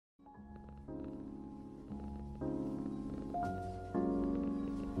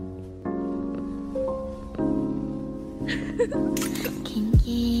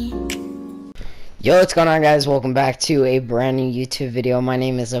Kinky. Yo, what's going on, guys? Welcome back to a brand new YouTube video. My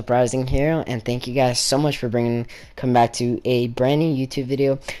name is Uprising Hero, and thank you guys so much for coming back to a brand new YouTube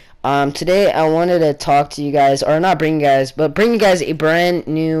video. Today I wanted to talk to you guys, or not bring you guys, but bring you guys a brand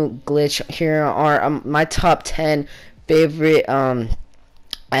new glitch. Here are my top 10 favorite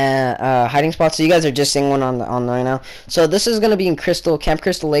hiding spots. So you guys are just seeing one on right now. So this is gonna be in Camp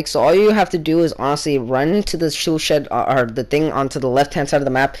Crystal Lake. So all you have to do is honestly run into the tool shed or the thing onto the left hand side of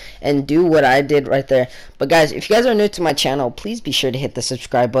the map and do what I did right there. But guys, if you guys are new to my channel, please be sure to hit the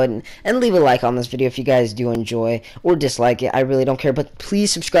subscribe button and leave a like on this video if you guys do enjoy, or dislike it. I really don't care, but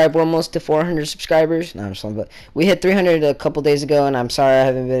please subscribe. We're almost to 400 subscribers. No, I'm just lying, but we hit 300 a couple days ago, and I'm sorry I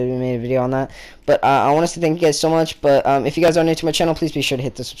haven't made a video on that. But I want us to thank you guys so much. But if you guys are new to my channel, please be sure to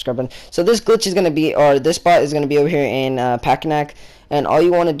hit the subscribe button. So this glitch is gonna be, or this spot is gonna be over here in Packanack, and all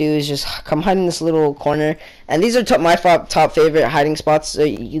you want to do is just come hide in this little corner. And these are my top favorite hiding spots. So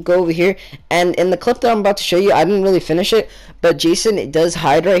you go over here, and in the clip that I'm about to show you, I didn't really finish it, but Jason does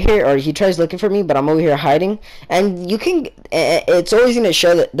hide right here, or he tries looking for me, but I'm over here hiding. And you can, it's always going to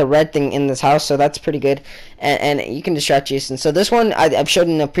show the red thing in this house, so that's pretty good. And you can distract Jason. So this one I've showed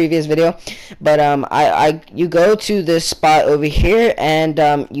in a previous video, but you go to this spot over here, and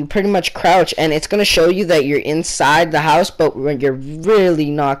you pretty much crouch, and it's going to show you that you're inside the house, but you're really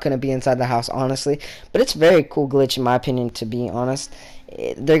not going to be inside the house, honestly. But it's a very cool glitch in my opinion, to be honest.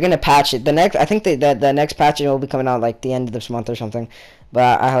 They're gonna patch it. I think the next patch will be coming out like the end of this month or something,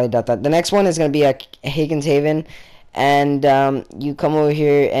 but I highly doubt that. The next one is gonna be at Higgins Haven, and you come over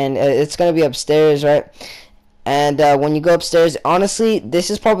here, and it's gonna be upstairs, right? And when you go upstairs, honestly,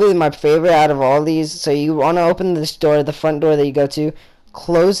 this is probably my favorite out of all these. So you want to open this door, the front door that you go to,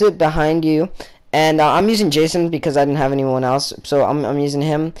 close it behind you. And I'm using Jason because I didn't have anyone else, so I'm using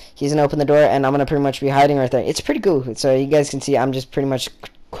him. He's gonna open the door, and I'm gonna pretty much be hiding right there. It's pretty cool. So you guys can see I'm just pretty much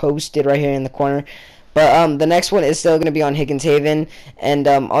coasted right here in the corner. But the next one is still gonna be on Higgins Haven, and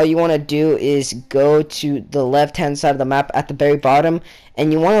all you want to do is go to the left-hand side of the map at the very bottom,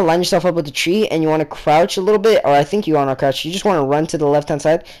 and you want to line yourself up with the tree, and you want to crouch a little bit, or I think you want to crouch. You just want to run to the left-hand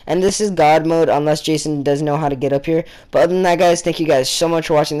side, and this is God mode unless Jason does know how to get up here. But other than that, guys, thank you guys so much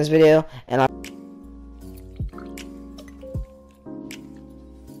for watching this video, and